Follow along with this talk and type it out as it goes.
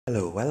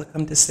Hello,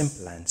 welcome to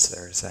Simple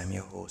Answers. I'm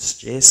your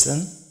host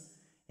Jason.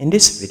 In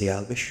this video,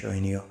 I'll be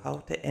showing you how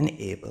to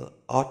enable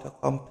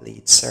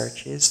autocomplete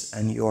searches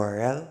and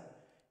URL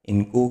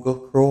in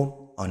Google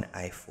Chrome on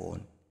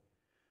iPhone.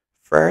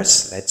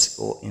 First, let's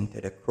go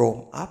into the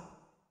Chrome app.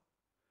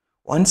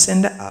 Once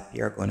in the app,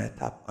 you're going to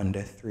tap on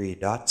the three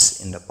dots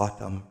in the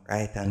bottom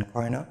right hand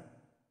corner.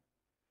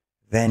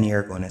 Then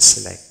you're going to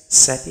select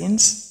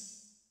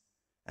Settings.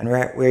 And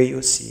right where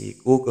you see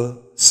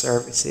Google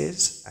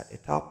Services at the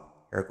top,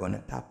 you're going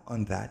to tap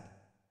on that.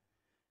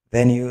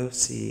 Then you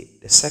see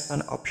the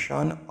second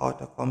option,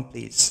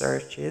 autocomplete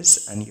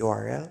searches and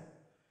URL.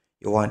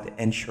 You want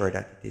to ensure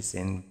that it is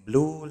in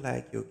blue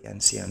like you can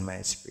see on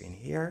my screen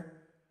here.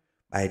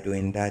 By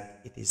doing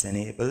that, it is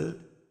enabled.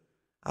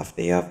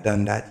 After you have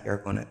done that, you're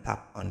going to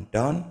tap on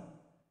done,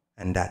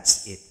 and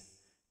that's it.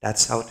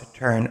 That's how to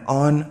turn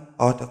on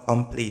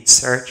autocomplete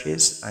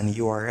searches and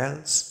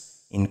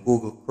URLs in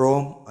Google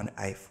Chrome on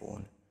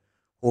iPhone.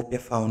 Hope you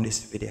found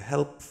this video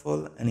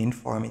helpful and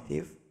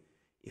informative.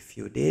 If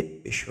you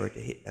did, be sure to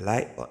hit the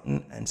like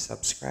button and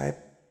subscribe,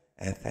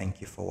 and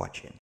thank you for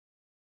watching.